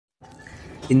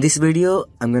In this video,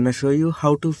 I'm gonna show you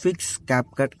how to fix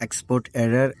CAPCUT export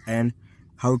error and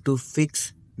how to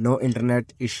fix no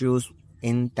internet issues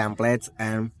in templates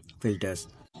and filters.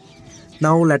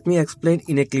 Now let me explain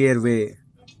in a clear way.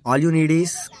 All you need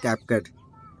is CAPCUT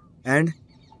and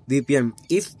VPN.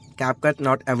 If CAPCUT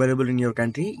not available in your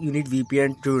country, you need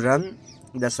VPN to run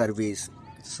the service.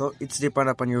 So it's depend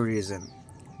upon your reason.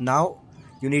 Now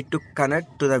you need to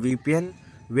connect to the VPN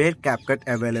where CAPCUT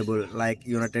available, like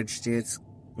United States,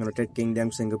 United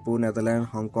Kingdom, Singapore, Netherlands,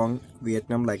 Hong Kong,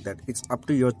 Vietnam, like that. It's up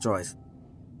to your choice.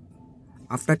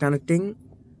 After connecting,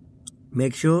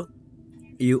 make sure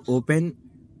you open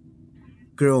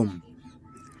Chrome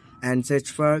and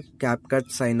search for CAPCUT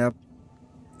sign up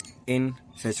in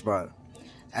search bar,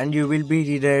 and you will be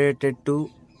redirected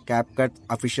to CAPCUT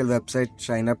official website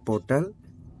sign up portal.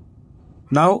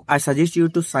 Now I suggest you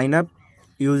to sign up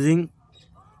using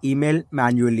email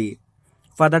manually.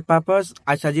 For that purpose,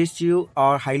 I suggest you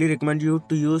or highly recommend you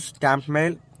to use stamp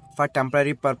mail for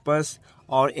temporary purpose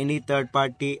or any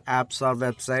third-party apps or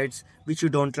websites which you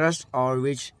don't trust or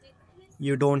which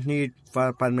you don't need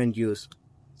for permanent use.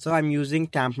 So I'm using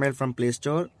stamp mail from Play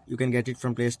Store. You can get it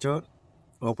from Play Store.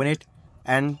 Open it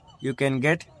and you can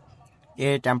get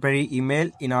a temporary email.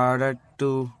 In order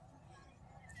to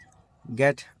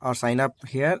get or sign up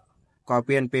here,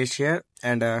 copy and paste here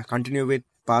and continue with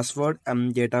password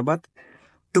and date of birth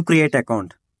to create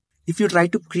account. If you try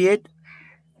to create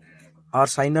or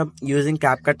sign up using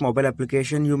CAPCUT mobile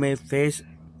application, you may face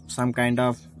some kind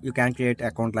of you can create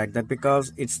account like that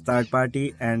because it's third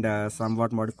party and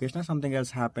somewhat modification or something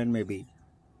else happen maybe.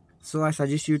 So I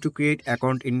suggest you to create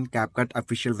account in CAPCUT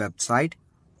official website,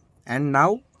 and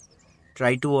now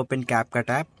try to open CAPCUT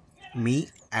app me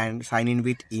and sign in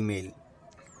with email.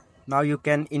 Now you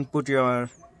can input your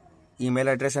email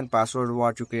address and password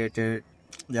what you created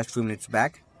just few minutes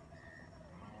back.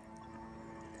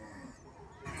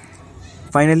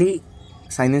 Finally,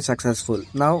 sign in successful.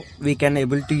 Now we can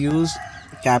able to use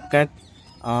CAPCUT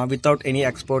without any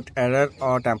export error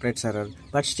or templates error.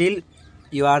 But still,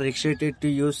 you are restricted to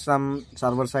use some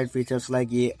server side features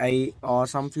like AI or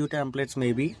some few templates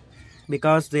maybe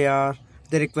because they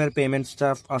require payment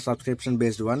stuff or subscription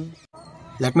based one.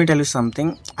 Let me tell you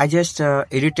something. I just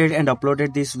edited and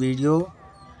uploaded this video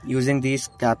using this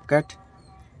CAPCUT.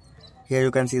 Here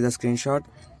you can see the screenshot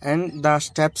and the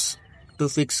steps to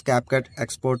fix CAPCUT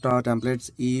export or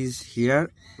templates is here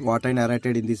what I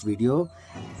narrated in this video.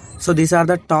 So these are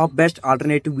the top best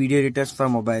alternative video editors for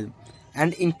mobile.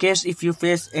 And in case if you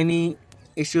face any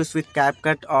issues with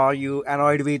CAPCUT or you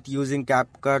annoyed with using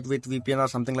CAPCUT with VPN or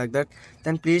something like that,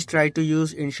 then please try to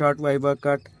use InShot,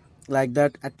 ViberCut like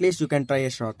that. At least you can try a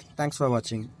shot. Thanks for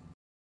watching.